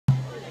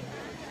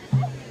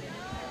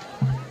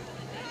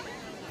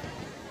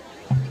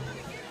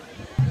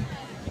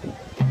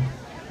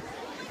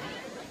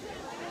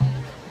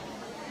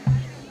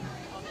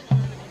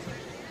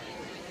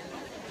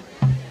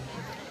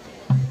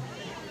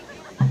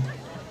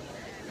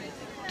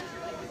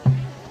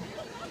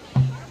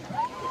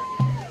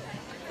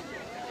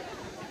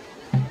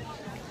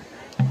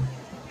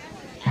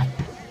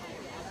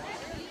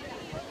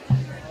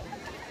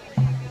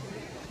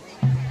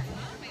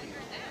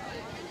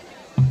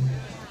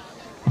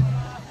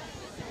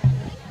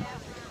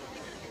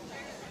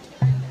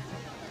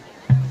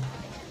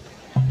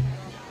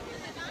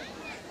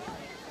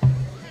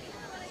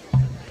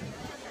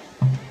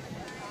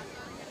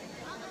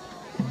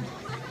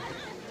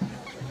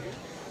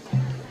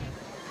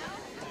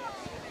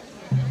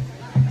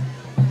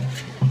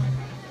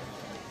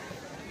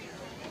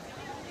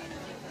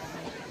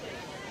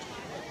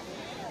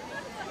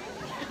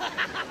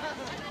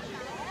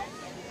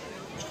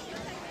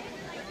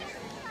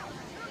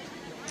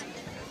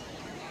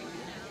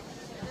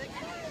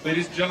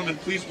Ladies and gentlemen,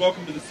 please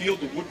welcome to the field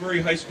the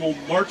Woodbury High School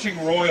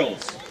Marching Royals.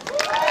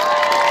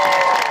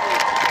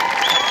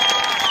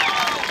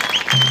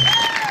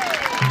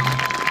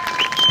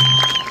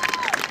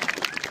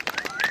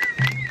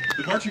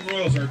 The Marching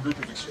Royals are a group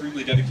of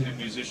extremely dedicated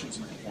musicians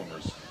and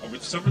performers. Over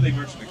the summer they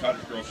march in the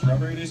Cottage Grove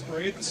Strawberry Days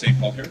Parade, the St.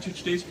 Paul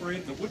Heritage Days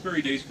Parade, the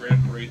Woodbury Days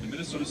Grand Parade, the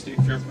Minnesota State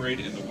Fair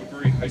Parade, and the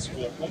Woodbury High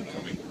School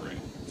Homecoming Parade.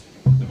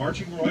 The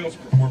Marching Royals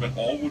perform at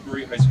all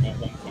Woodbury High School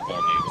home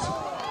football games.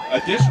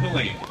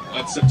 Additionally,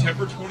 on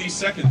September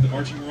 22nd, the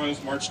Marching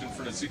Royals marched in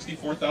front of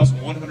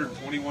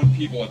 64,121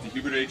 people at the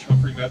Hubert H.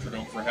 Humphrey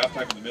Metrodome for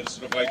halftime of the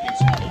Minnesota Vikings.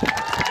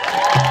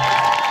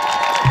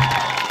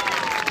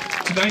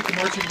 Tonight, the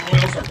Marching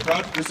Royals are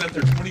proud to present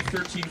their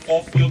 2013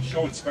 Fall Field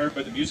Show inspired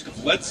by the music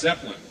of Led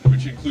Zeppelin,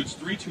 which includes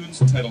 3 tunes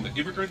entitled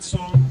Immigrant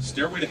Song,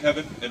 Stairway to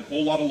Heaven, and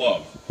Whole Lotta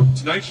Love.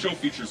 Tonight's show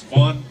features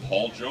Vaughn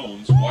Paul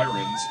Jones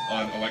Wyrens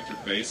on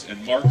electric bass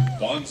and Mark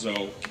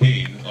Bonzo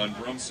Kane on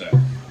drum set,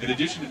 in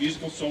addition to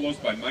musical solos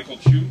by Michael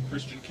Chu,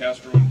 Christian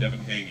Castro, and Devin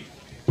Hangy.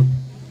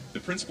 The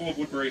principal of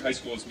Woodbury High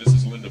School is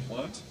Mrs. Linda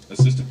Plant.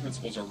 Assistant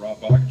principals are Rob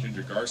Bach,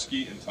 Ginger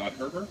Garski, and Todd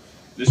Herber.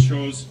 This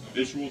show's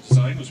visual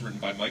design was written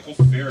by Michael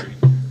Ferry.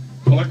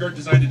 Color guard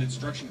design and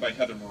instruction by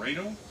Heather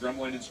Moreno.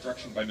 Drumline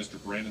instruction by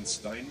Mr. Brandon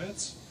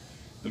Steinmetz.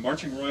 The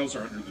Marching Royals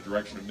are under the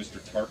direction of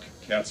Mr. Tark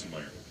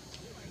Katzenmeyer.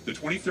 The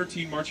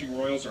 2013 Marching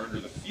Royals are under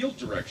the field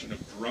direction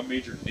of Drum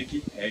Major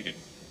Nikki Hagen.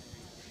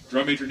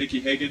 Drum Major Nikki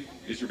Hagen,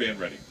 is your band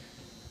ready?